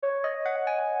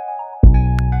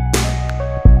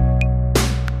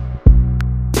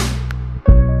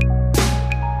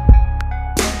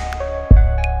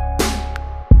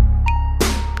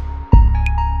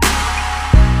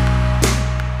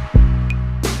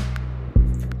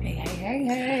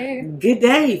Hey. Good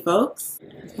day, folks.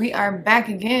 We are back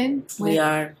again We with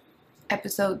are.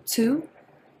 episode 2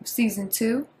 of season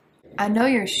 2. I know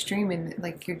you're streaming,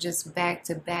 like you're just back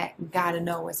to back, gotta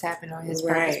know what's happening on His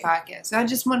Purpose Right. podcast. So I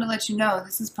just want to let you know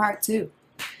this is part 2.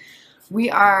 We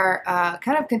are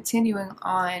kind of continuing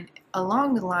on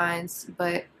along the lines,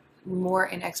 but more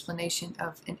an explanation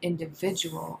of an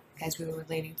individual as we were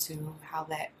relating to how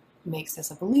that makes us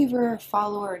a believer,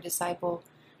 follower, or disciple.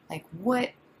 Like,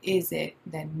 what is it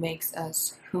that makes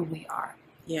us who we are?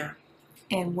 Yeah.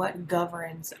 And what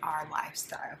governs our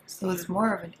lifestyle. So it's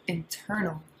more of an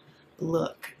internal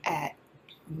look at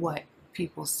what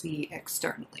people see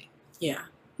externally. Yeah.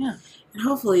 Yeah. And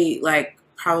hopefully,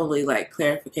 probably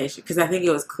clarification, because I think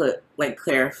it was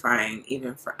clarifying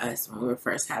even for us when we were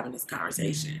first having this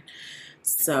conversation. Mm-hmm.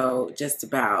 So just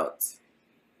about,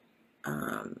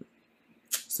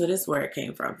 so this is where it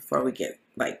came from before we get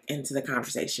into the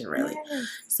conversation really. Yes.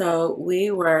 So we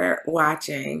were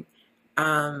watching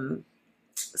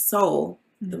Soul,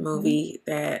 the movie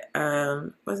that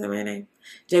what's that man's name?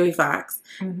 Jamie Foxx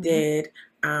did.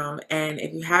 And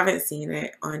if you haven't seen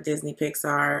it on Disney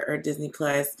Pixar or Disney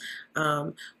Plus,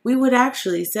 we would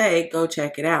actually say go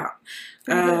check it out.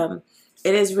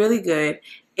 It is really good.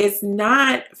 It's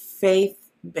not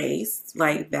faith-based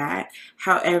like that.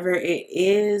 However, it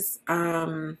is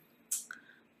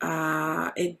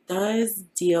it does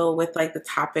deal with the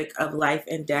topic of life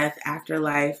and death,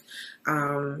 afterlife,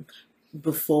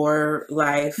 before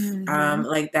life,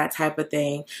 that type of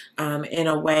thing, in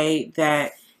a way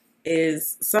that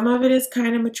is, some of it is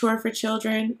kind of mature for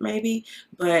children maybe,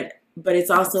 but it's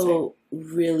also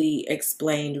really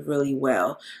explained really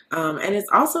well, and it's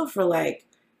also for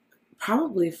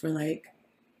probably for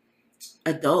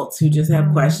adults who just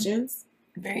have questions.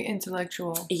 Very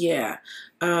intellectual. Yeah.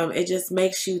 It just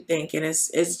makes you think, and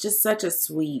it's just such a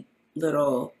sweet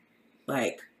little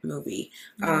movie.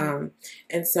 And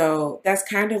so that's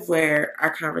kind of where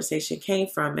our conversation came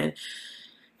from. And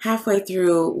halfway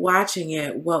through watching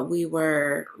it, what we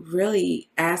were really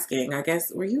asking, I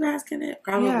guess, were you asking it?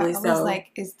 Probably. Yeah, I was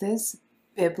like, is this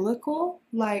biblical?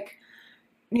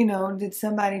 Did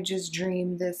somebody just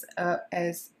dream this up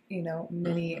as,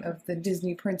 many of the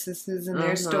Disney princesses and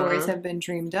their stories have been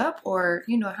dreamed up? Or,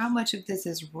 how much of this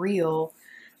is real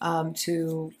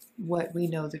to what we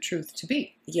know the truth to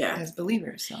be as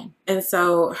believers? So. And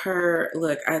so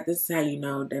this is how you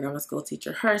know that I'm a school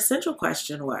teacher. Her central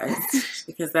question was,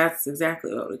 because that's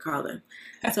exactly what we call them.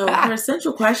 So her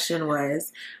central question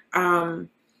was, kind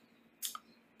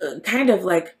of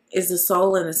is the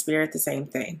soul and the spirit the same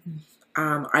thing?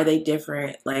 Are they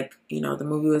different? The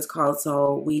movie was called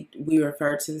Soul. We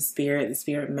refer to the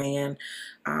spirit man,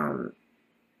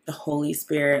 the Holy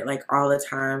Spirit, all the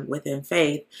time within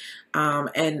faith.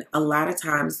 And a lot of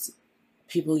times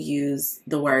people use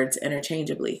the words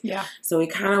interchangeably. Yeah. So we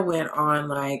kind of went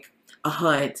on a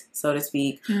hunt, so to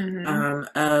speak,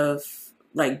 of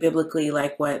biblically,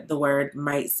 what the word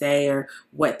might say, or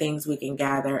what things we can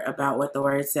gather about what the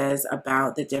word says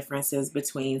about the differences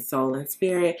between soul and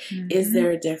spirit. Is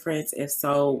there a difference? If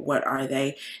so, what are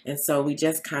they? And so we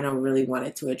just kind of really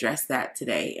wanted to address that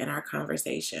today in our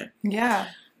conversation. Yeah.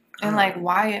 And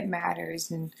why it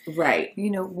matters, and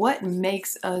what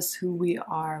makes us who we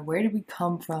are. Where did we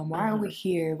come from? Why are we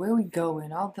here? Where are we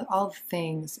going? All the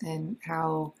things, and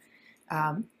how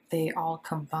they all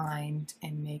combined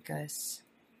and make us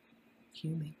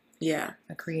human. Yeah.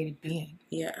 A created being.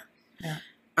 Yeah. Yeah.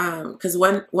 Because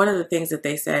one of the things that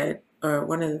they said,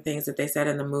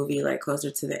 in the movie,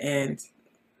 closer to the end,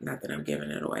 not that I'm giving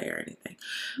it away or anything,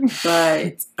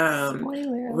 but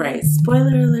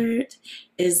spoiler alert,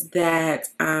 is that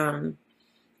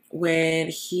when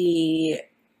he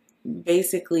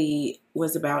basically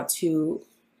was about to,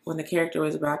 when the character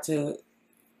was about to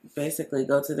basically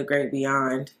go to the great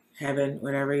beyond, heaven,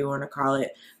 whatever you want to call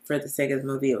it, for the sake of the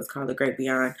movie, it was called The Great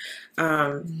Beyond.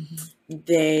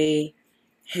 They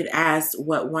had asked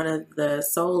what one of the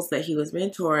souls that he was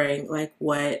mentoring,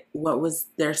 what was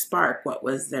their spark, what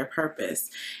was their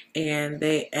purpose, and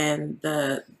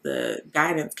the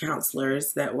guidance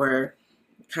counselors that were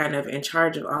kind of in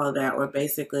charge of all of that were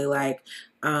basically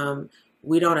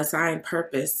we don't assign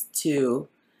purpose to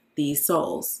these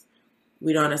souls.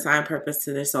 We don't assign purpose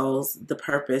to their souls. The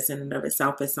purpose in and of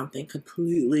itself is something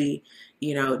completely,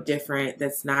 different.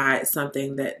 That's not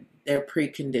something that they're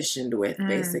preconditioned with,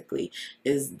 basically,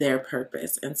 is their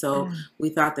purpose. And so we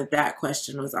thought that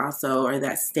question was also, or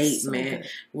that statement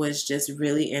was just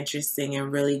really interesting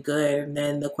and really good. And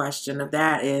then the question of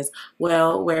that is,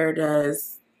 well, where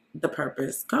does the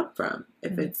purpose come from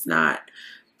if it's not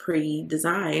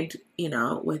pre-designed,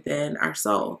 within our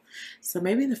soul. So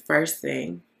maybe the first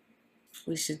thing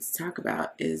we should talk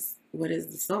about is, what is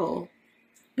the soul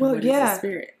and Well, what is the yeah.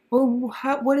 spirit? Well,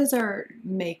 what is our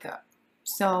makeup?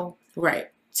 So, Right.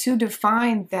 to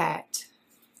define that,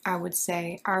 I would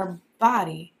say our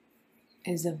body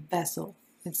is a vessel.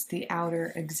 It's the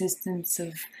outer existence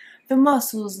of the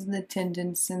muscles and the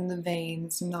tendons and the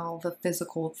veins and all the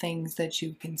physical things that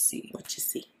you can see. What you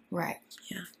see. Right.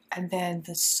 Yeah. And then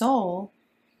the soul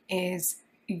is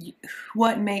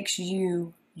what makes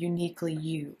you uniquely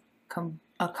you.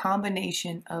 A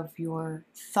combination of your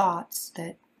thoughts,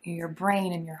 that your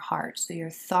brain and your heart. So your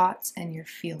thoughts and your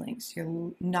feelings,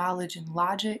 your knowledge and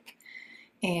logic,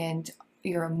 and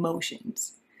your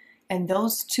emotions. And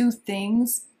those two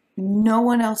things, no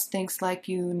one else thinks like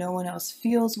you, no one else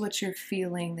feels what you're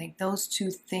feeling. Like, those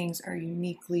two things are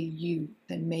uniquely you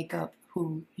that make up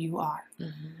who you are.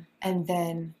 Mm-hmm. And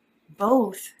then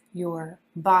both your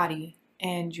body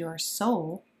and your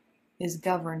soul is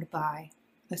governed by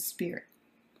a spirit.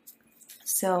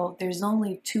 So there's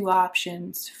only two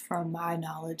options from my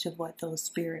knowledge of what those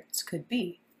spirits could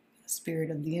be: the spirit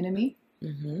of the enemy,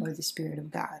 Mm-hmm. or the spirit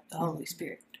of God, the Holy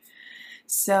Spirit.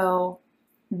 So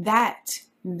that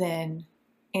then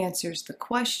answers the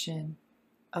question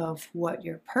of what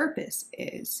your purpose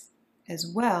is, as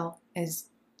well as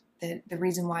the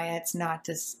reason why it's not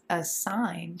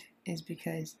assigned is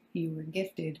because you were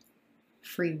gifted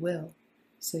free will.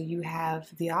 So you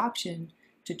have the option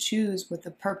to choose what the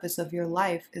purpose of your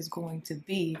life is going to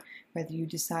be, whether you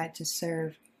decide to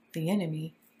serve the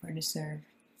enemy or to serve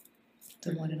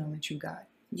the one and only true God.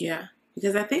 Yeah,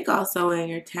 because I think also in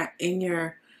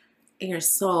your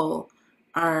soul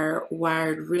are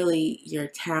wired really your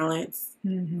talents,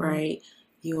 Mm-hmm. right?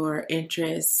 Your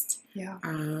interest, Yeah.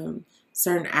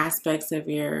 certain aspects of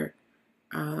your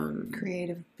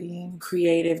Creative being.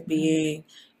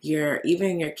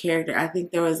 Even your character. I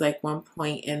think there was like one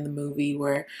point in the movie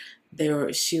where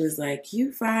she was like,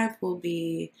 you five will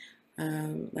be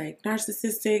like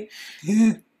narcissistic,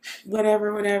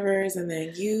 whatever's, and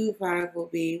then you five will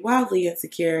be wildly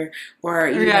insecure, or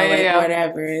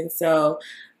whatever. And so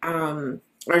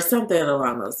or something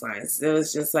along those lines. It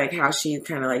was just like how she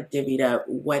kind of like divvied up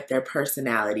what their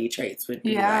personality traits would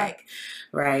be like,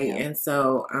 right? Yeah. And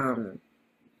so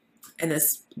and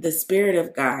the spirit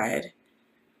of God.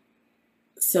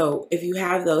 So if you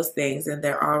have those things and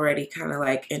they're already kind of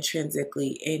like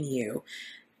intrinsically in you,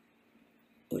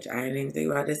 which I didn't even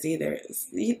think about this either.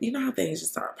 You know how things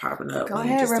just start popping up when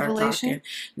you just start talking.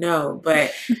 No,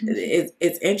 but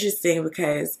it's interesting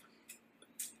because,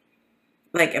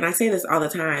 like, and I say this all the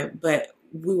time, but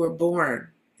we were born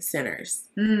sinners,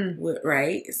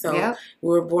 right? So we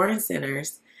were born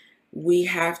sinners. We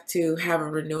have to have a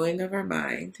renewing of our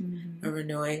mind, a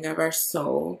renewing of our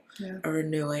soul, a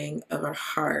renewing of our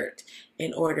heart,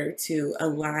 in order to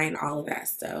align all of that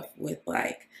stuff with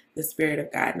like the Spirit of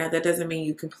God. Now, that doesn't mean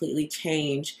you completely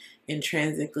change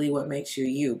intrinsically what makes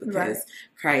you, because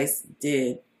Christ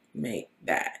did make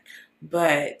that.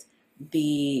 But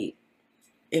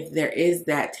if there is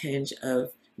that tinge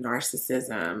of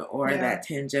narcissism or that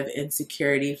tinge of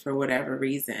insecurity for whatever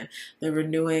reason, the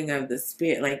renewing of the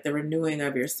spirit, like the renewing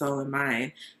of your soul and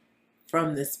mind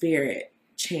from the Spirit,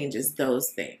 changes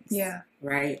those things. Yeah.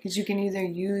 Right? Because you can either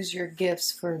use your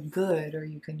gifts for good, or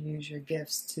you can use your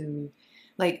gifts to,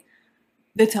 like,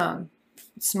 the tongue,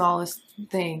 smallest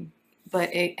thing,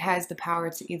 but it has the power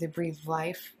to either breathe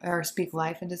life or speak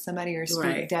life into somebody, or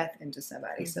speak death into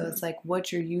somebody. So it's like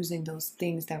what you're using those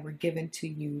things that were given to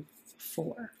you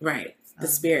for. Right. The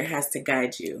Spirit has to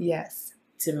guide you. Yes.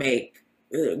 To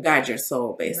guide your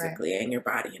soul, basically, and your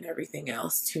body and everything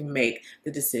else, to make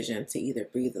the decision to either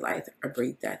breathe life or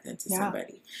breathe death into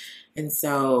somebody. And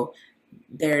so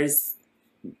there is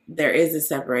a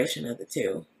separation of the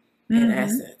two. In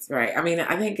essence, right? I mean,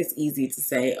 I think it's easy to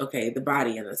say, okay, the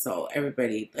body and the soul,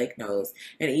 everybody like knows,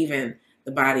 and even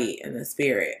the body and the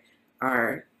spirit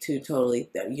are two totally,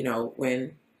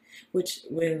 when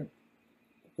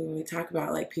we talk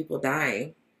about like people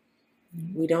dying,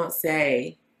 we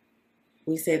say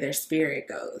their spirit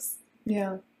goes.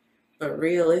 Yeah. But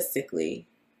realistically,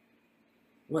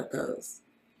 what goes?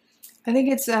 I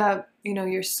think it's,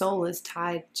 your soul is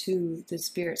tied to the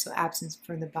spirit. So absence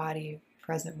from the body,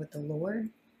 present with the Lord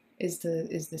is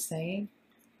the saying,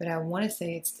 but I want to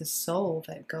say it's the soul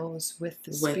that goes with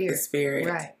the spirit. With the spirit,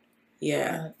 right?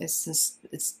 Yeah, it's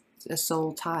a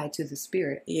soul tied to the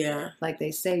spirit. Yeah, like they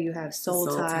say, you have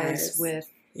soul ties with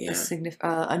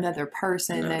another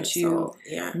person that you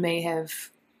may have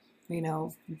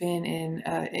been in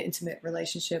an intimate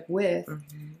relationship with,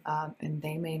 Mm-hmm. and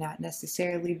they may not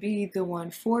necessarily be the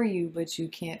one for you, but you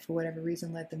can't, for whatever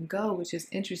reason, let them go, which is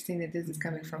interesting that this is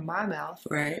coming from my mouth.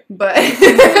 Right. But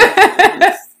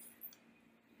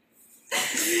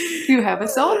you have a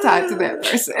soul tie to that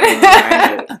person.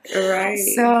 Right.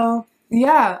 So,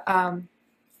 yeah.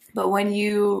 But when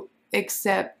you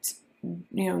accept,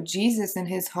 Jesus and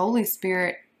his Holy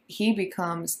Spirit, he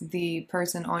becomes the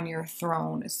person on your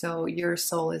throne. So your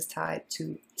soul is tied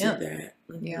to him. That.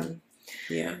 Mm-hmm. Yeah.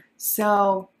 Yeah.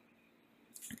 So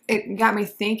it got me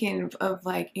thinking of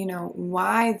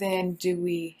why then do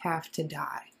we have to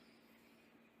die?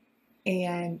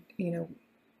 And,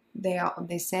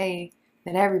 they say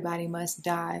that everybody must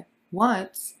die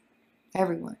once,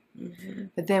 everyone. Mm-hmm.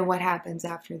 But then what happens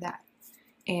after that?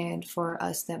 And for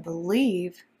us that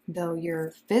believe, though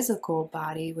your physical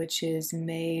body, which is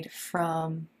made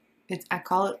from, I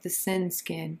call it the sin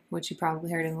skin, which you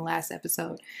probably heard in the last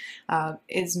episode,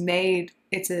 it's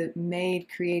a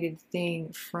created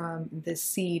thing from the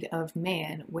seed of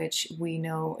man, which we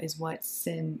know is what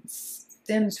sin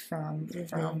stems from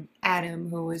Adam,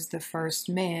 who was the first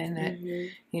man that,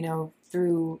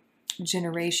 through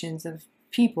generations of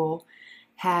people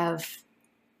have,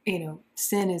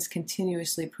 sin has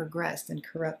continuously progressed and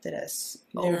corrupted us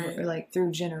over,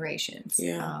 through generations.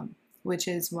 Yeah. Which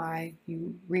is why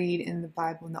you read in the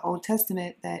Bible, in the Old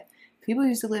Testament, that people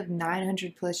used to live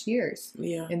 900 plus years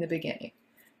in the beginning.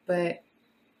 But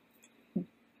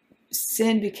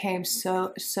sin became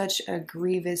such a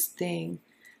grievous thing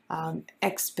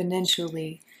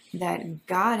exponentially that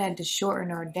God had to shorten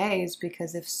our days,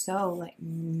 because if so,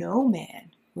 no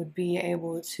man would be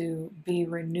able to be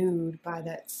renewed by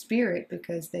that spirit,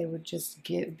 because they would just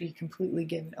be completely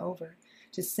given over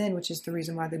to sin, which is the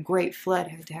reason why the great flood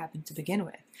had to happen to begin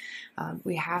with.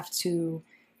 We have to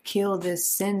kill this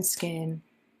sin skin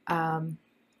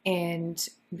and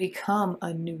become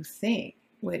a new thing,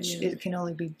 which it can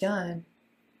only be done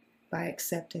by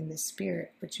accepting the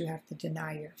spirit, but you have to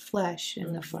deny your flesh,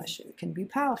 and the flesh can be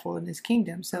powerful in this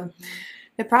kingdom. So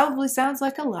it probably sounds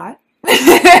like a lot.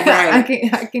 Right.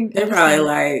 I can. They're probably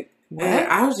like, what?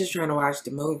 I was just trying to watch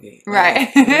the movie. Right.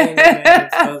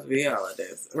 It's supposed to be all of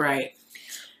this. Right.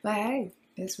 But hey,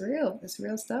 it's real. It's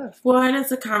real stuff. Well, and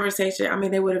it's a conversation. I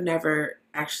mean, they would have never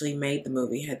actually made the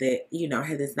movie had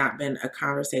this not been a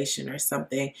conversation or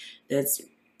something that's,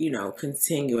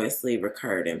 continuously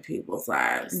recurred in people's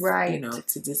lives. Right.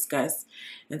 To discuss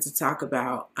and to talk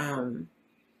about. And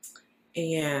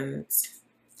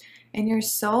your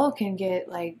soul can get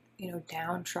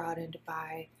downtrodden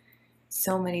by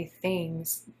so many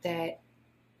things that,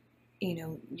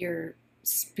 your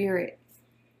spirit,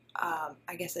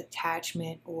 I guess,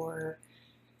 attachment or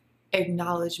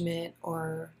acknowledgement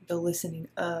or the listening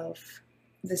of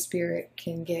the spirit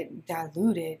can get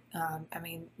diluted. I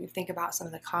mean, you think about some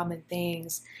of the common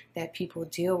things that people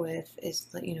deal with is,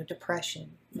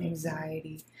 depression,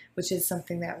 anxiety, which is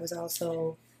something that was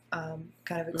also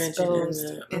kind of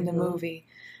exposed in the movie.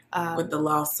 With the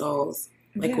lost souls.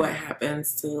 What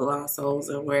happens to the lost souls,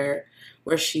 and where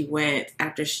she went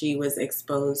after she was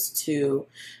exposed to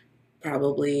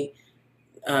probably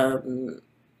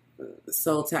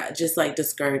soul tie, just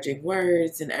discouraging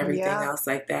words and everything else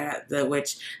like that. That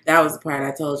was the part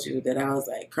I told you that I was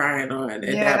crying on at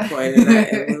that point, and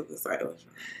it was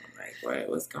what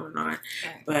was going on.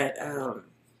 Right. But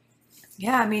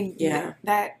I mean,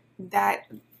 that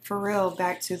for real,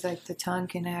 back to the tongue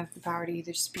can have the power to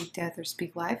either speak death or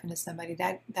speak life into somebody.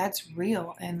 That's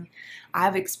real, and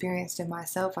I've experienced it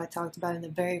myself. I talked about it in the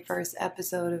very first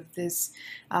episode of this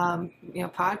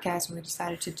podcast when we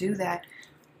decided to do that.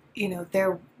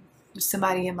 There was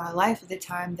somebody in my life at the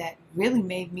time that really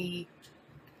made me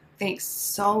think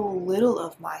so little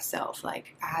of myself. I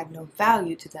had no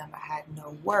value to them. I had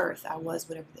no worth. I was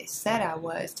whatever they said I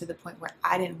was, to the point where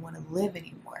I didn't want to live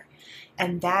anymore.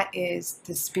 And that is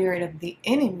the spirit of the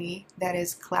enemy that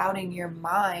is clouding your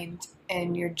mind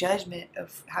and your judgment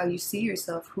of how you see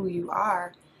yourself, who you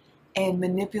are, and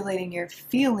manipulating your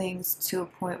feelings to a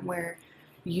point where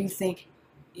you think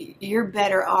you're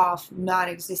better off not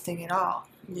existing at all.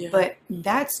 Yeah. But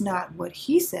that's not what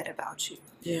he said about you.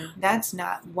 Yeah. That's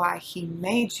not why he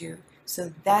made you.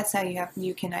 So that's how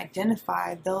you can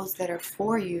identify those that are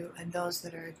for you and those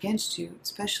that are against you,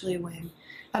 especially when,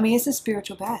 it's a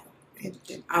spiritual battle.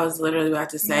 I was literally about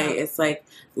to say, it's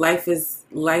life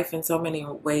in so many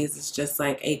ways is just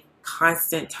a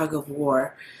constant tug of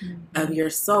war of your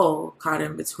soul caught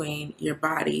in between your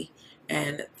body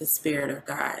and the Spirit of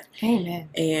God. Amen.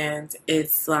 And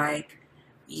it's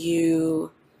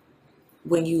you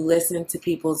when you listen to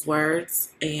people's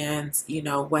words and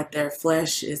what their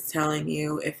flesh is telling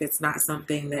you, if it's not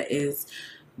something that is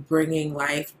bringing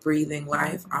life, breathing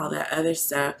life, all that other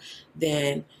stuff,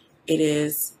 then it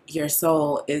is your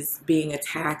soul is being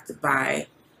attacked by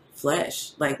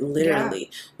flesh, like Yeah.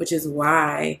 literally, which is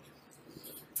why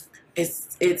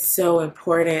it's so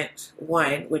important,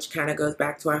 one, which kind of goes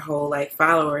back to our whole like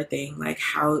follower thing, like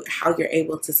how you're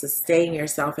able to sustain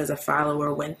yourself as a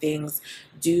follower when things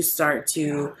do start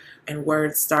to and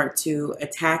words start to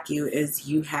attack you, is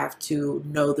you have to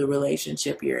know the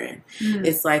relationship you're in.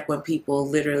 It's like when people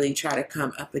literally try to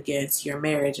come up against your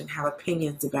marriage and have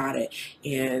opinions about it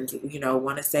and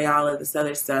want to say all of this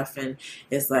other stuff, and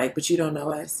it's like, but you don't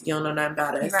know us, you don't know nothing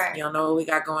about us, Right. you don't know what we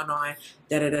got going on.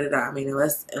 Da, da, da, da. I mean,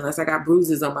 unless I got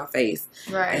bruises on my face,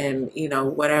 Right. and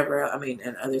whatever. I mean,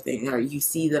 and other things, or you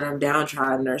see that I'm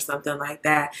downtrodden or something like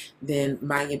that, then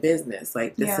mind your business.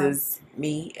 Like, this is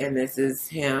me and this is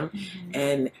him,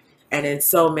 and in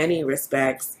so many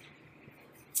respects,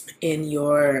 in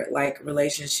your like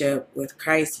relationship with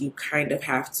Christ, you kind of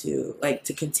have to, like,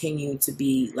 to continue to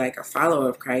be like a follower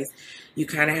of Christ, you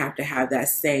kind of have to have that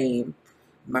same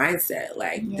mindset,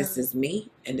 like, this is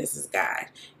me and this is God,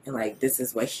 and like this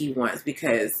is what he wants,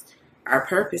 because our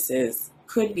purposes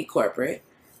could be corporate,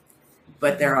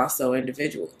 but they're also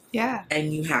individual. Yeah.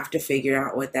 And you have to figure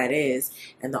out what that is.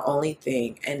 And the only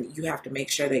thing, and you have to make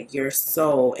sure that your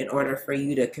soul, in order for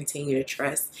you to continue to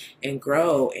trust and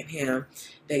grow in him,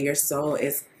 that your soul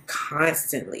is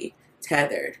constantly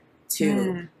tethered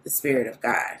to the Spirit of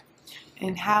God.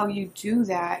 And how you do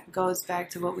that goes back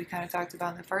to what we kind of talked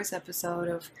about in the first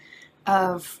episode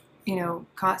of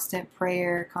constant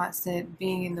prayer, constant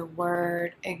being in the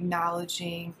Word,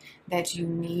 acknowledging that you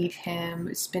need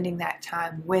him, spending that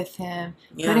time with him,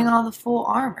 putting on the full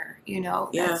armor.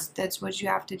 That's what you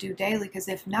have to do daily, because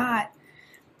if not,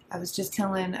 I was just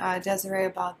telling Desiree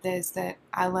about this, that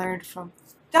I learned from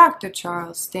Dr.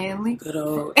 Charles Stanley. Good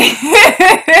old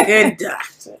good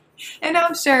doctor. And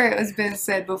I'm sure it has been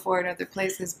said before in other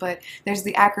places, but there's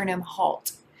the acronym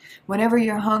HALT. Whenever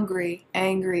you're hungry,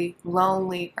 angry,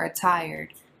 lonely, or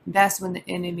tired, that's when the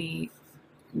enemy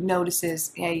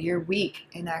notices, hey, you're weak,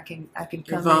 and I can come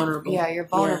you're vulnerable. Yeah, you're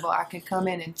vulnerable. I can come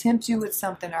in and tempt you with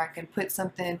something, or I can put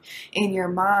something in your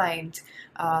mind.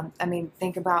 I mean,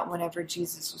 think about whenever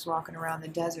Jesus was walking around the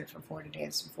desert for 40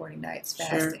 days and 40 nights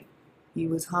fasting. He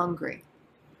was hungry.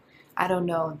 I don't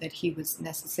know that he was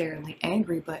necessarily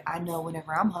angry, but I know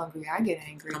whenever I'm hungry, I get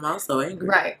angry. I'm also angry.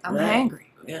 Right. I'm hangry.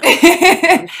 Yeah.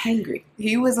 I'm hangry.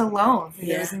 He was alone.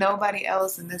 There's nobody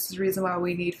else, and this is the reason why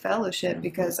we need fellowship,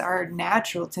 because our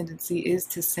natural tendency is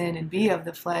to sin and be of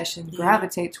the flesh and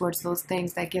gravitate towards those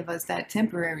things that give us that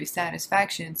temporary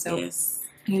satisfaction. So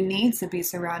you need to be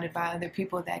surrounded by other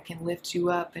people that can lift you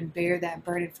up and bear that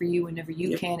burden for you whenever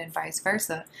you can, and vice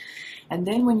versa. And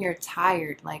then when you're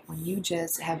tired, like when you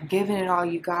just have given it all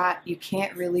you got, you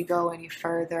can't really go any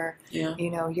further.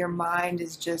 Your mind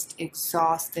is just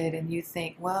exhausted, and you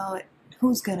think, well,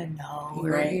 who's gonna know?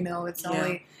 Or it's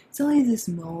only this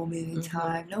moment in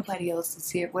time. Nobody else is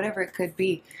here. Whatever it could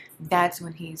be. That's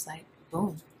when he's like,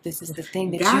 boom, this is the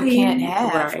thing that you can't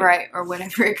have, right? Or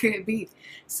whatever it could be.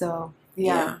 So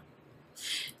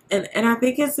and I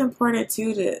think it's important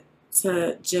too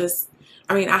to just,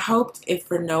 I mean, I hoped, if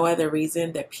for no other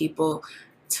reason, that people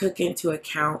took into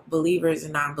account, believers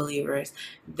and non-believers,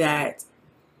 that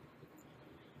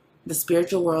the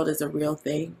spiritual world is a real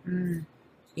thing.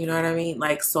 You know what I mean?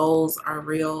 Like, souls are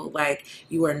real. Like,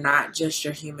 you are not just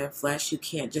your human flesh. You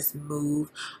can't just move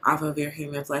off of your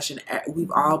human flesh. And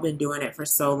we've all been doing it for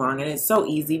so long. And it's so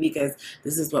easy because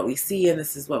this is what we see and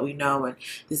this is what we know and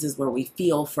this is where we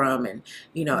feel from and,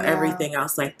 everything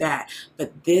else like that.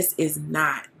 But this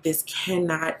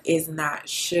cannot, is not,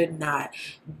 should not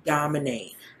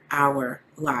dominate our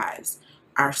lives.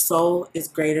 Our soul is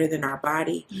greater than our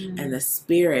body, and the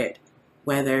spirit,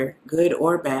 whether good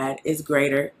or bad, is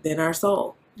greater than our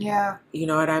soul. Yeah. You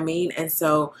know what I mean? And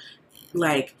so,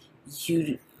 like,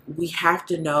 we have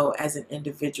to know as an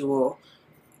individual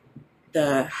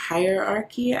the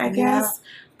hierarchy, I guess,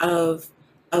 of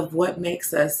what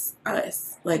makes us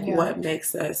us. Like, what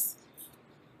makes us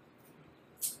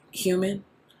human.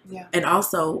 Yeah. And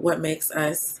also what makes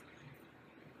us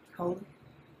holy,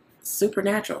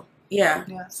 supernatural. Yeah.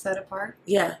 Yeah. Set apart.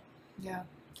 Yeah. Yeah.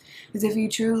 Because if you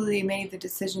truly made the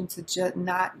decision to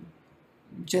not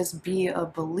just be a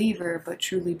believer, but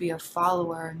truly be a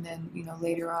follower, and then,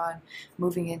 later on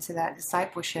moving into that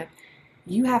discipleship,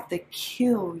 you have to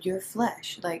kill your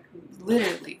flesh. Like,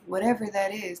 literally, whatever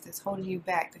that is that's holding you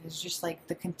back, that is just like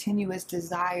the continuous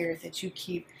desire that you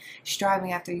keep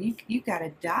striving after, you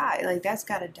gotta die. Like, that's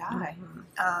gotta die.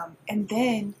 And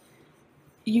then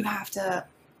you have to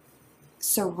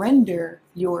surrender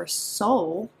your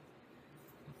soul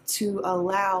to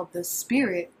allow the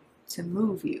spirit to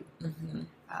move you. Mm-hmm.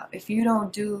 If you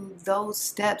don't do those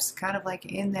steps kind of like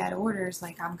in that order, it's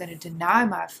like, I'm going to deny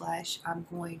my flesh, I'm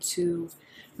going to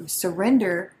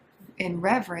surrender in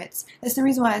reverence. That's the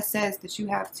reason why it says that you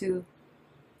have to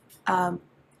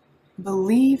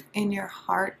believe in your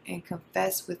heart and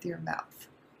confess with your mouth.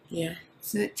 Yeah.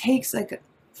 So it takes like a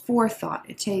forethought.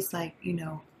 It takes like,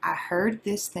 I heard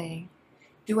this thing.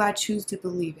 Do I choose to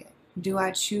believe it? Do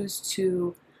I choose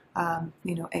to,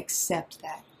 accept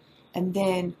that? And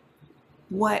then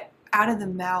what out of the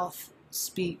mouth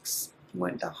speaks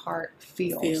what the heart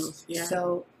feels. Yeah.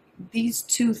 So these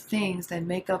two things that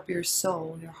make up your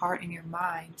soul, your heart and your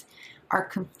mind, are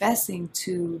confessing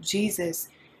to Jesus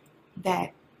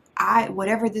that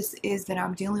whatever this is that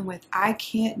I'm dealing with, I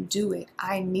can't do it.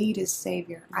 I need a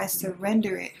savior. I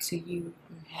surrender it to you.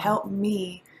 Help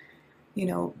me,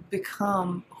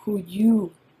 become who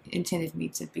you intended me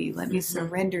to be. Let me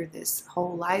surrender this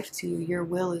whole life to you. Your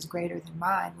will is greater than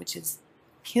mine, which is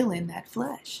killing that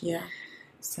flesh. Yeah.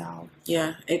 So.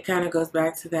 Yeah, it kind of goes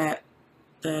back to that.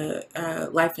 The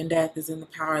life and death is in the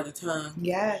power of the tongue.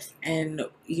 Yes. And,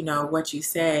 what you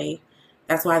say,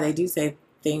 that's why they do say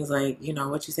things like,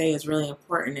 what you say is really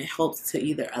important. It helps to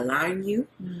either align you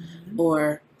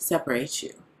or separate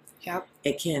you. Yep.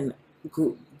 It can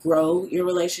grow your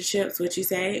relationships, what you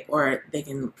say, or they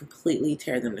can completely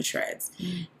tear them to shreds.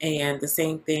 And the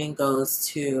same thing goes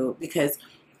to, because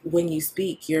when you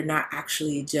speak, you're not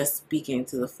actually just speaking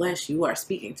to the flesh, you are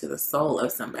speaking to the soul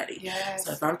of somebody. Yes.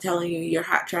 So if I'm telling you you're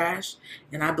hot trash,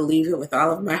 and I believe it with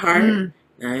all of my heart,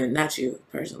 not you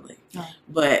personally,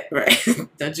 but right,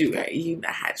 don't you, right? You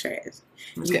not hot trash.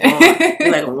 You're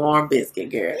like a warm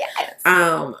biscuit, girl. Yes.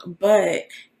 But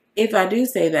if I do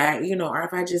say that, or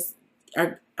if I just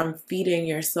I'm feeding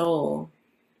your soul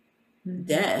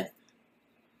death,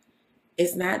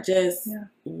 it's not just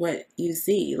what you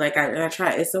see. Like I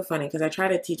try, it's so funny because I try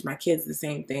to teach my kids the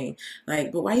same thing.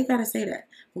 Like, but why you gotta say that?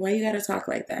 But why you gotta talk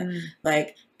like that?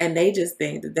 Like, and they just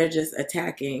think that they're just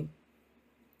attacking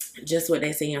just what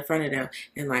they see in front of them,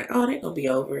 and like, oh, they're gonna be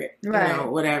over it,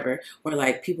 whatever. Or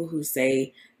like people who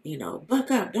say, buck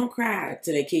up, don't cry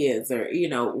to their kids, or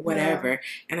whatever. Yeah.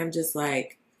 And I'm just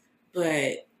like,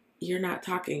 but you're not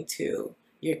talking to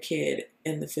your kid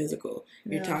in the physical.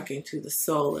 You're talking to the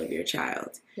soul of your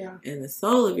child. Yeah. And the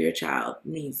soul of your child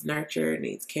needs nurture,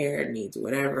 needs care, needs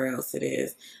whatever else it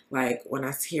is. Like when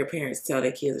I hear parents tell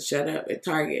their kids to shut up at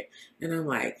Target, and I'm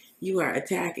like, you are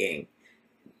attacking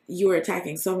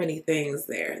so many things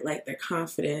there. Like their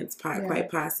confidence, quite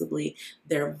possibly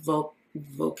their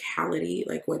vocality,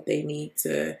 like what they need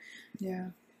to,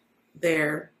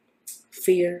 their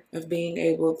fear of being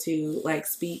able to like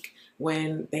speak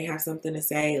when they have something to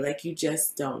say. Like you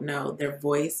just don't know their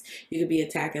voice. You could be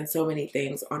attacking so many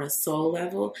things on a soul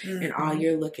level, and all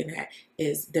you're looking at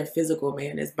is their physical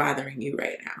man is bothering you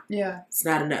right now. Yeah, it's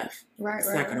not enough. Right,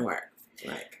 it's not gonna work.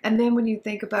 Like, and then when you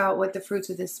think about what the fruits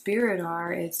of the spirit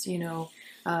are, it's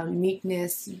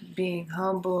meekness, being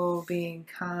humble, being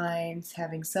kind,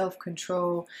 having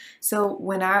self-control. So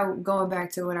when going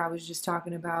back to what I was just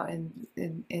talking about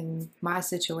in my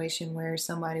situation where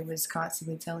somebody was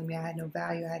constantly telling me I had no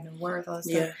value, I had no worth, all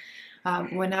this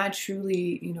stuff. When I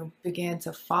truly, began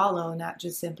to follow, not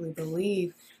just simply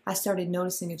believe, I started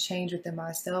noticing a change within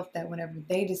myself that whenever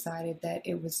they decided that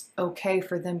it was okay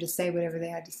for them to say whatever they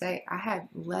had to say, I had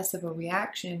less of a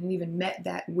reaction and even met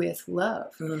that with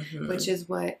love, which is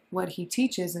what he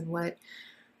teaches and what,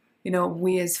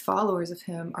 we as followers of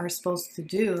him are supposed to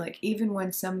do. Like even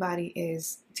when somebody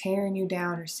is tearing you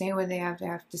down or saying what they have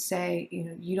to say,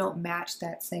 you don't match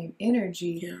that same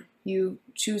energy. Yeah. You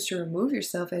choose to remove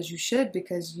yourself, as you should,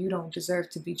 because you don't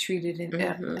deserve to be treated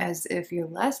as if you're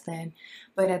less than.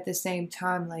 But at the same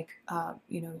time, like,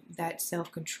 that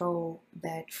self-control,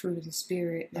 that fruit of the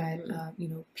spirit, that,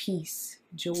 peace,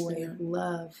 joy,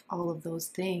 love, all of those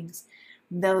things,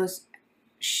 those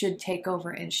should take over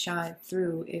and shine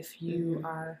through if you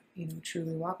are,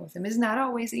 truly walking with him. It's not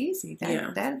always easy.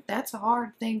 That's a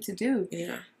hard thing to do.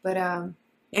 Yeah. But, and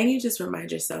you just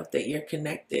remind yourself that you're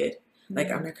connected. Like,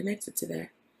 I'm not connected to that.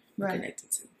 I'm connected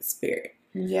to the spirit.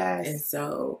 Yes. And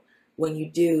so when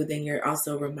you do, then you're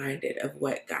also reminded of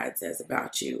what God says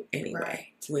about you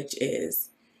anyway, which is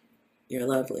you're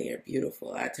lovely, you're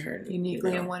beautiful. I turned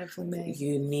uniquely and wonderfully made.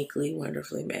 Uniquely,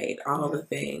 wonderfully made. All the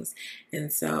things.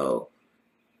 And so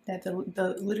that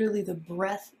literally the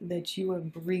breath that you are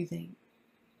breathing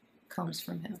comes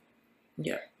from him.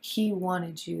 Yeah. He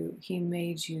wanted you. He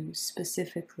made you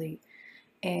specifically.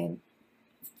 And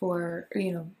For,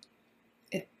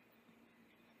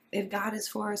 if God is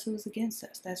for us, who's against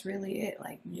us? That's really it.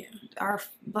 Like,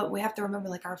 but we have to remember,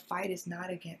 like, our fight is not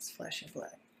against flesh and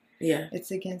blood. Yeah.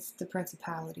 It's against the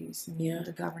principalities and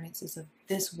the governances of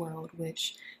this world,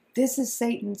 which this is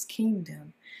Satan's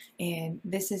kingdom. And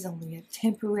this is only a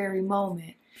temporary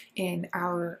moment in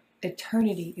our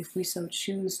eternity if we so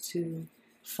choose to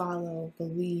follow,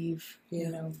 believe,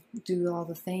 do all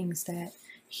the things that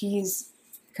he's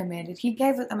commanded. He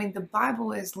gave it. I mean, the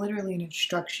Bible is literally an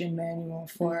instruction manual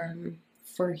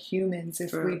for humans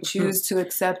if we choose to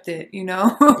accept it,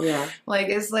 Yeah. Like,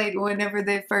 it's like whenever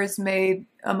they first made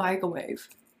a microwave,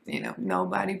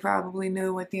 nobody probably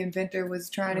knew what the inventor was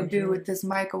trying to do with this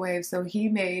microwave, so he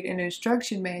made an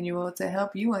instruction manual to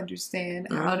help you understand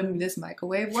how this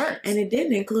microwave works. And it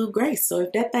didn't include grace, so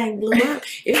if that thing blew up,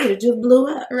 it would have just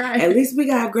blew up. Right. At least we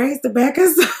got grace to back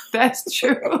us up. That's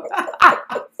true.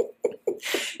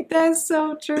 That's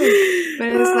so true. But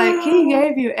it's like he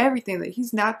gave you everything. That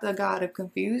he's not the God of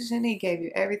confusion. He gave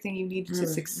you everything you needed to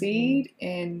succeed.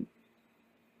 And,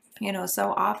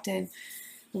 so often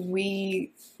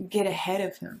we get ahead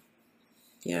of him.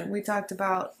 Yeah. We talked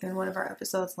about in one of our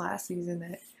episodes last season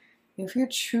that if you're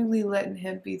truly letting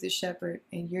him be the shepherd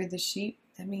and you're the sheep,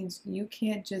 that means you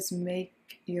can't just make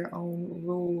your own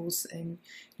rules and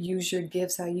use your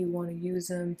gifts how you want to use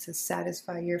them to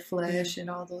satisfy your flesh and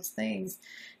all those things.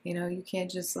 You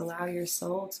can't just allow your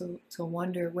soul to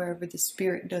wander wherever the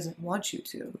Spirit doesn't want you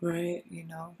to. Right.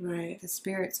 Right. The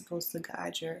Spirit's supposed to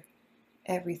guide your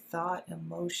every thought,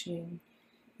 emotion,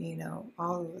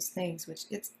 all of those things, which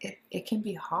it can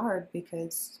be hard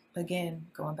because, again,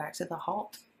 going back to the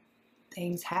halt,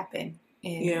 things happen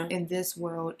in this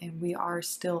world, and we are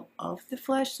still of the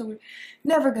flesh, so we're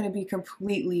never going to be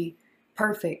completely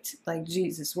perfect like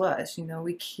Jesus was.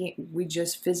 We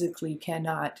just physically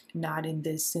cannot not in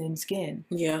this sin skin.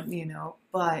 Yeah.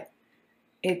 But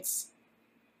it's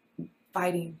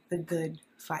fighting the good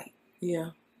fight. Yeah.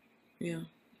 Yeah.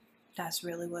 That's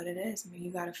really what it is. I mean,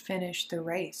 you got to finish the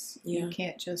race. Yeah. You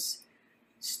can't just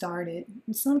start it.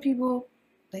 And some people,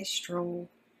 they stroll,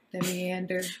 they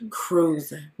meander.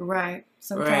 Cruising. Right.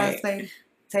 Sometimes they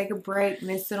take a break and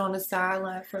they sit on the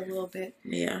sideline for a little bit.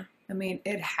 Yeah. I mean,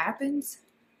 it happens,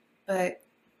 but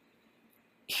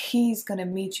he's going to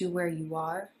meet you where you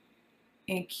are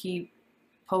and keep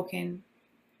poking,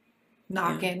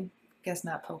 knocking. Guess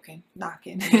not poking,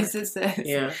 knocking, as it says.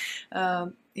 Yeah.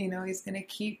 He's going to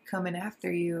keep coming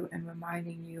after you and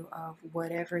reminding you of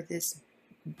whatever this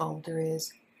boulder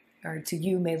is, or to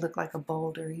you may look like a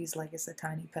boulder. He's like, it's a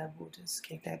tiny pebble. Just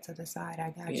kick that to the side.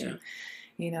 I got you.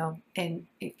 And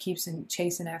it keeps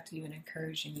chasing after you and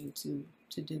encouraging you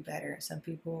to do better. Some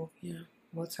people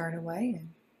will turn away, and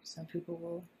some people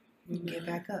will get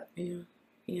back up. Yeah.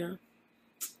 Yeah.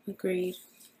 Agreed.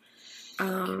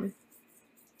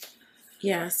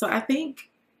 Yeah. So I think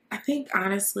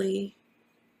honestly,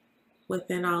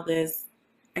 within all this,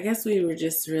 I guess we were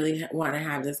just really want to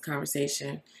have this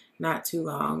conversation, not too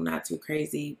long, not too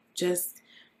crazy, just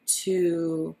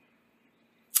to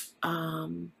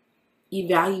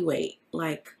evaluate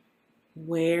like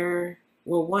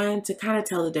one, to kind of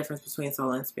tell the difference between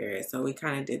soul and spirit. So we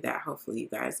kind of did that. Hopefully you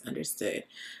guys understood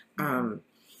kind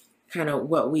of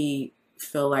what we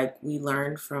feel like we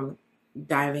learned from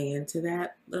diving into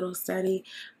that little study,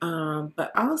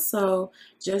 but also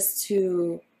just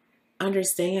to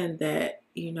understand that,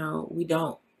 we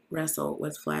don't wrestle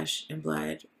with flesh and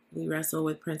blood. We wrestle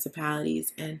with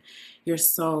principalities, and your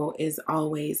soul is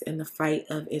always in the fight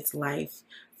of its life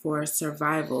for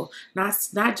survival. Not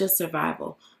just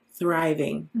survival,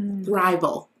 thriving.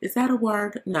 Thrival. Is that a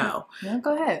word? No. Yeah,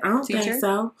 go ahead. I don't think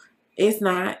so. It's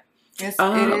not.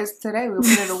 It is today. We'll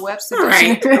put it in a Webster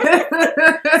right. dictionary.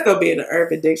 It's gonna be in the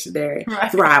Urban Dictionary.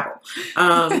 Right. Thrival.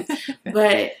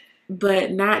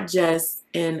 But not just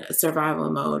in survival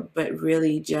mode, but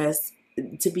really just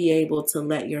to be able to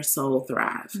let your soul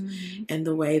thrive. And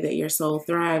the way that your soul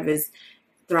thrives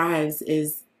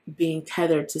is being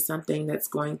tethered to something that's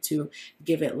going to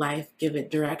give it life, give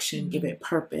it direction, give it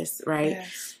purpose, right?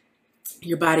 Yes.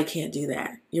 Your body can't do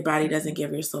that. Your body doesn't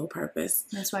give your soul purpose.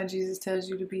 That's why Jesus tells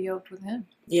you to be yoked with him.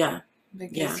 Yeah.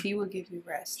 Because he will give you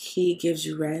rest. He gives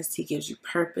you rest. He gives you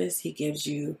purpose. He gives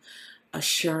you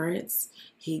assurance.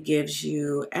 He gives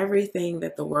you everything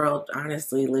that the world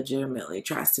honestly, legitimately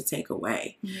tries to take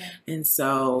away. Yeah. And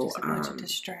so... just a bunch of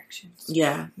distractions.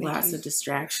 Yeah, lots of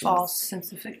distractions. False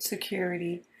sense of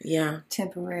security. Yeah.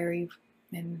 Temporary.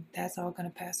 And that's all going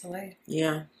to pass away.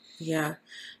 Yeah. Yeah.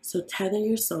 So tether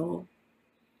your soul.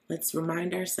 Let's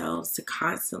remind ourselves to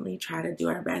constantly try to do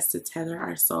our best to tether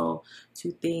our soul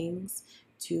to things,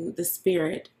 to the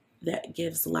spirit, that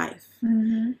gives life.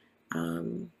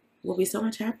 Mm-hmm. We'll be so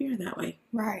much happier that way.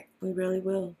 Right. We really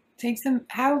will. Take some,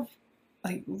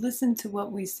 listen to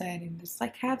what we said and just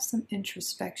have some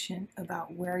introspection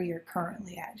about where you're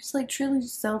currently at. Just truly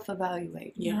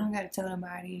self-evaluate. You don't got to tell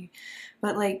nobody,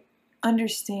 but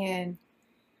understand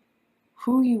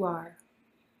who you are,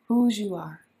 whose you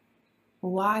are,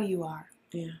 why you are,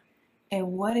 and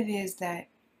what it is that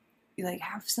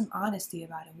have some honesty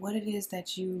about it. What it is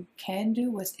that you can do,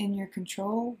 what's in your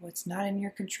control, what's not in your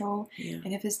control.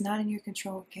 And if it's not in your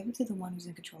control, give it to the one who's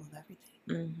in control of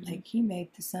everything. He made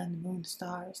the sun, the moon, the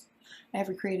stars,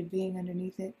 every created being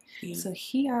underneath it. So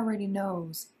he already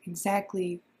knows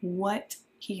exactly what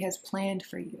he has planned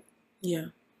for you.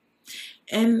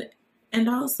 And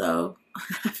also,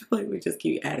 I feel like we just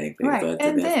keep adding things onto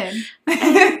and this. Then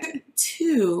and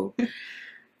two,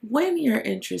 when you're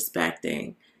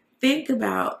introspecting, think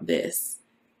about this.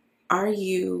 Are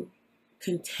you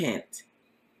content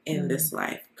in this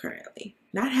life currently?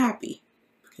 Not happy,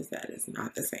 because that is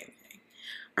not the same thing.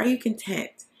 Are you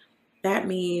content? That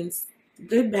means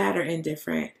good, bad, or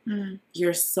indifferent.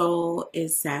 Your soul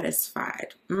is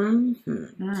satisfied.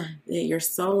 That your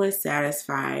soul is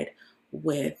satisfied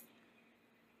with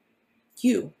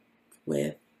you,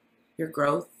 with your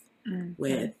growth,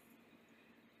 with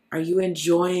are you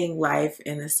enjoying life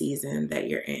in the season that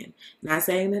you're in? Not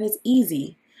saying that it's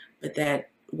easy, but that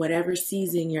whatever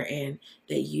season you're in,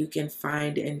 that you can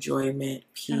find enjoyment,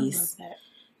 peace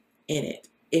in it.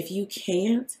 If you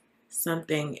can't,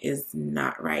 something is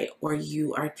not right, or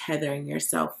you are tethering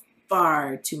yourself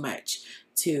far too much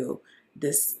to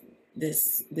this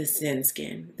sin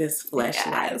skin, this flesh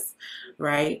life,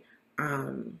 right?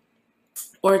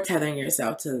 Or tethering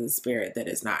yourself to the spirit that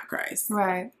is not Christ.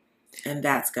 Right. And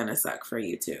that's going to suck for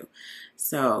you too.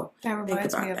 So that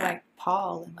reminds me of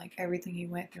Paul and everything he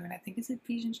went through. And I think it's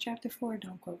Ephesians chapter 4.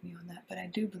 Don't quote me on that. But I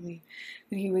do believe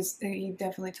that he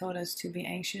definitely told us to be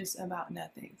anxious about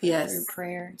nothing. But through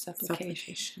prayer and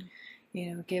supplication.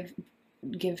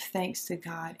 Give thanks to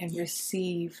God and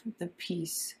receive the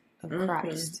peace of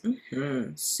Christ.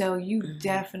 So you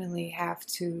definitely have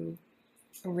to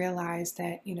realize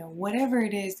that, whatever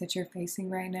it is that you're facing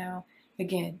right now,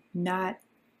 again,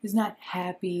 is not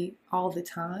happy all the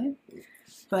time,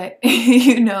 but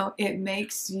it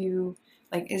makes you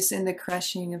it's in the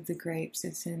crushing of the grapes,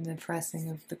 it's in the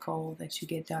pressing of the coal that you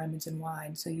get diamonds and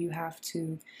wine. So you have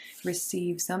to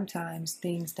receive sometimes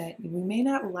things that we may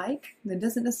not like, that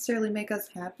doesn't necessarily make us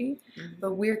happy,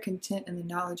 but we're content in the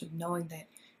knowledge of knowing that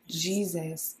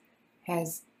Jesus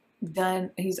has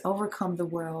he's overcome the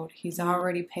world, he's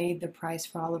already paid the price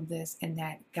for all of this, and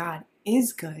that God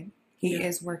is good. He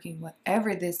is working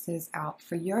whatever this is out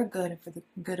for your good and for the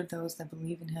good of those that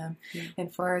believe in him,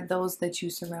 and for those that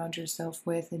you surround yourself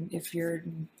with. And if you're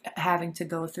having to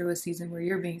go through a season where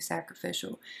you're being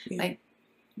sacrificial,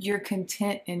 you're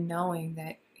content in knowing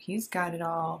that he's got it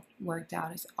all worked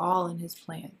out. It's all in his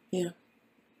plan.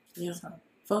 So,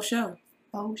 for sure.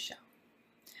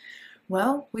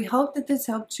 Well, we hope that this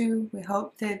helped you. We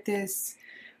hope that this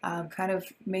kind of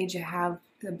made you have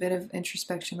a bit of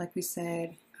introspection, like we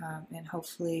said. And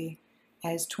hopefully,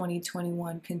 as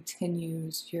 2021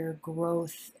 continues, your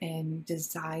growth and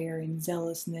desire and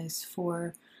zealousness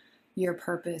for your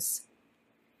purpose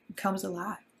comes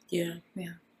alive. Yeah,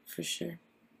 for sure.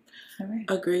 All right.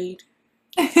 Agreed.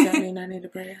 Does that mean I need to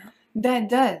pray out? That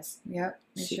does. Yep.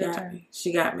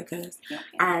 She got me, cuz.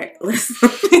 All right, listen.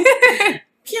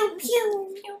 Pew,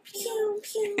 pew, pew, pew,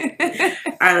 pew. All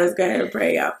right, let's go ahead and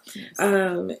pray out.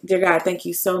 Dear God, thank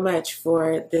you so much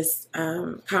for this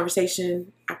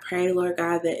conversation. I pray, Lord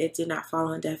God, that it did not fall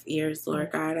on deaf ears,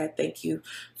 Lord God. I thank you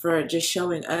for just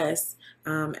showing us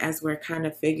as we're kind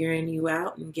of figuring you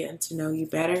out and getting to know you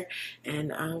better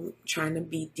and trying to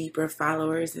be deeper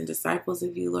followers and disciples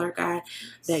of you, Lord God,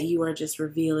 that you are just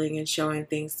revealing and showing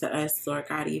things to us, Lord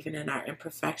God, even in our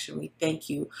imperfection. We thank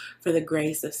you for the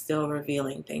grace of still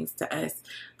revealing things to us,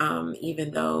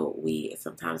 even though we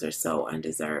sometimes are so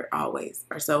undeserved, always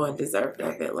are so undeserved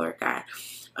of it, Lord God.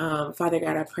 Father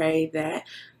God, I pray that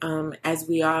as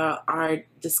we all are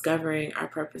discovering our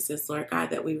purposes, Lord God,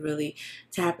 that we really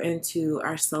tap into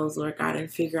our souls, Lord God,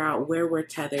 and figure out where we're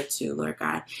tethered to, Lord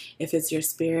God. If it's your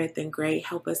spirit, then great.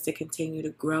 Help us to continue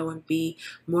to grow and be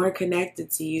more connected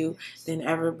to you than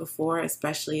ever before,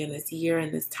 especially in this year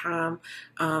and this time.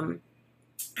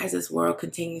 As this world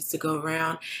continues to go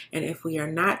around, and if we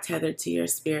are not tethered to your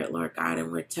spirit, Lord God,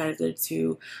 and we're tethered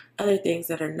to other things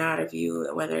that are not of you,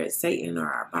 whether it's Satan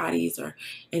or our bodies or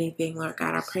anything, Lord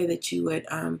God, I pray that you would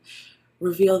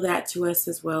reveal that to us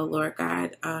as well, Lord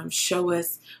God. Show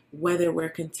us whether we're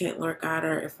content, Lord God,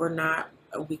 or if we're not,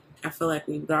 we I feel like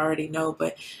we already know,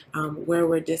 but where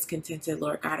we're discontented,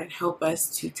 Lord God, and help us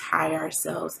to tie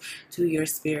ourselves to your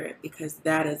spirit, because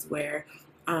that is where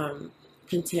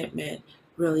contentment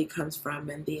really comes from,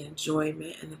 and the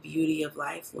enjoyment and the beauty of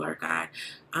life, Lord God.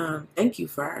 Thank you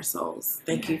for our souls.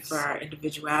 Thank you for our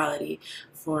individuality,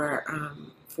 for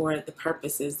the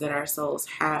purposes that our souls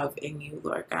have in you,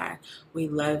 Lord God. We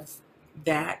love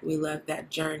that. We love that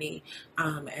journey,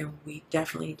 and we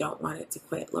definitely don't want it to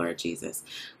quit, Lord Jesus.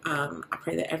 I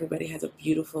pray that everybody has a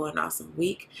beautiful and awesome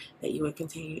week, that you would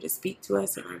continue to speak to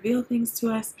us and reveal things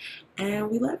to us,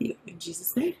 and we love you. In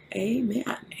Jesus' name, amen.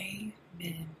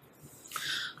 Amen.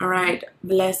 All right,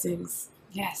 blessings.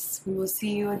 Yes, we will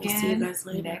see you again See you guys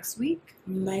later. next week.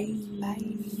 Bye.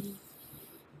 Bye.